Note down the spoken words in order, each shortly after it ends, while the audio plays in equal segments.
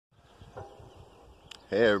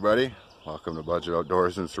Hey everybody, welcome to Budget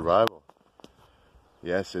Outdoors and Survival.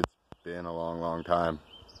 Yes, it's been a long time.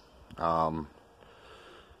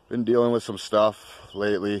 Been dealing with some stuff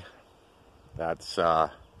lately that's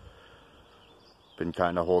been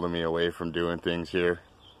kind of holding me away from doing things here.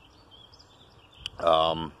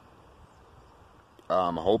 I'm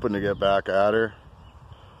hoping to get back at her.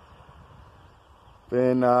 Me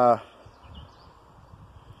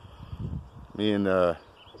and the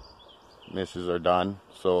missus are done,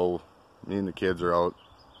 so me and the kids are out,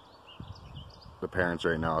 the parents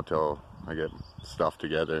right now, till I get stuff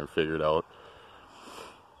together and figured out.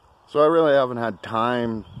 So I really haven't had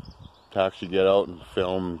time to actually get out and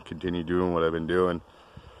film, continue doing what I've been doing.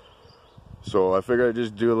 So I figured I'd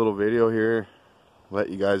just do a little video here, let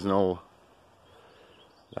you guys know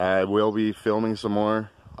I will be filming some more.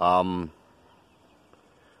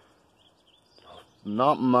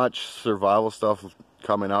 Not much survival stuff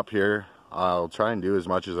coming up here. I'll try and do as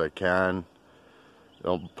much as I can.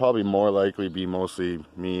 It'll probably more likely be mostly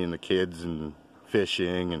me and the kids and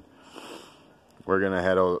fishing, and we're gonna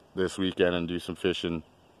head out this weekend and do some fishing,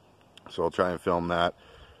 so I'll try and film that.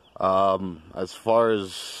 As far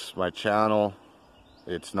as my channel,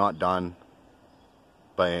 it's not done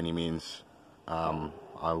by any means. I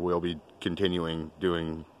will be continuing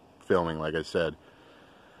doing filming, like I said,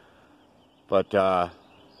 but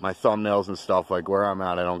my thumbnails and stuff, like where I'm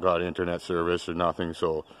at, I don't got internet service or nothing,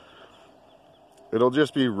 so it'll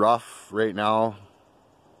just be rough right now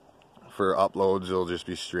for uploads. It'll just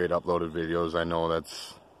be straight uploaded videos. I know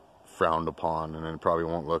that's frowned upon, and it probably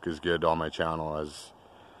won't look as good on my channel as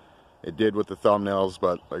it did with the thumbnails,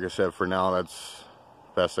 but like I said, for now that's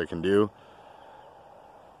best I can do.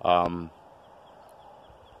 Yeah,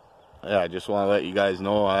 I just want to let you guys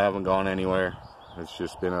know I haven't gone anywhere. It's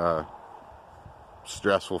just been a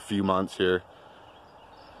stressful few months here,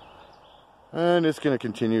 and it's going to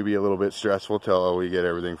continue to be a little bit stressful till we get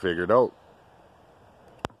everything figured out.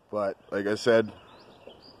 But like I said,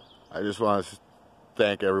 I just want to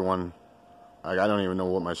thank everyone. Like, I don't even know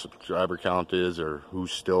what my subscriber count is or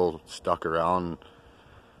who's still stuck around.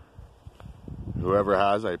 Whoever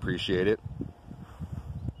has, I appreciate it.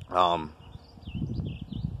 But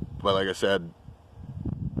like I said,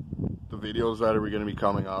 the videos that are going to be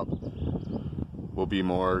coming up will be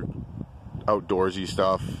more outdoorsy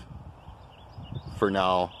stuff for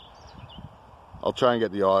now. I'll try and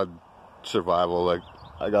get the odd survival. Like,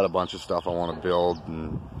 I got a bunch of stuff I want to build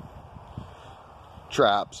and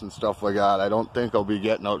traps and stuff like that. I don't think I'll be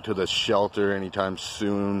getting out to the shelter anytime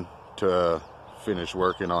soon to finish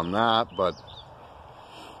working on that, but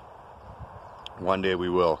one day we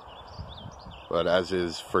will. But as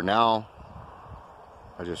is for now,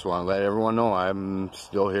 I just want to let everyone know I'm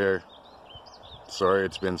still here. Sorry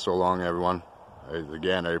it's been so long, everyone.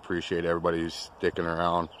 Again, I appreciate everybody who's sticking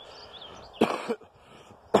around.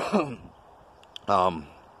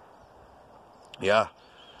 Yeah,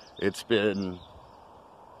 it's been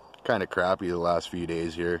kind of crappy the last few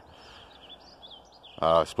days here.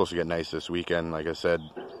 It's supposed to get nice this weekend, like I said.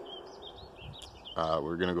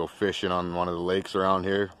 We're gonna go fishing on one of the lakes around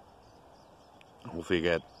here. Hopefully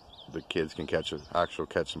the kids can catch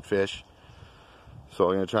some fish. So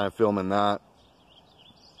I'm gonna try and film in that,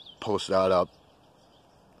 post that up,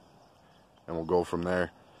 and we'll go from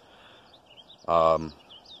there. I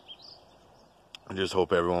just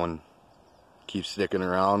hope everyone keeps sticking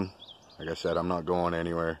around. Like I said, I'm not going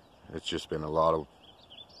anywhere. It's just been a lot of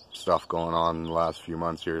stuff going on in the last few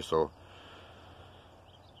months here, so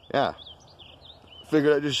yeah,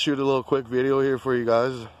 figured I'd just shoot a little quick video here for you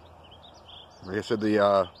guys. Like I said,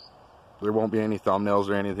 there won't be any thumbnails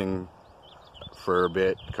or anything for a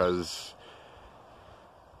bit, because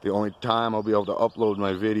the only time I'll be able to upload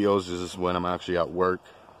my videos is when I'm actually at work,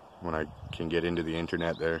 when I can get into the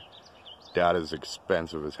internet there. Data's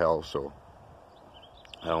expensive as hell, so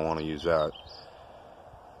I don't want to use that.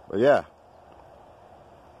 But yeah,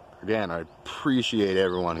 again, I appreciate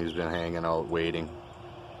everyone who's been hanging out waiting,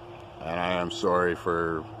 and I am sorry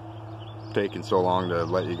for taking so long to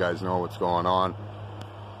let you guys know what's going on,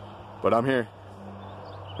 but I'm here.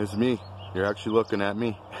 It's me. You're actually looking at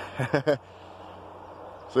me.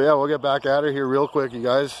 So yeah, we'll get back at her here real quick, you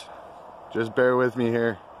guys. Just bear with me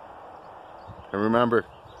here, and remember,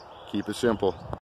 keep it simple.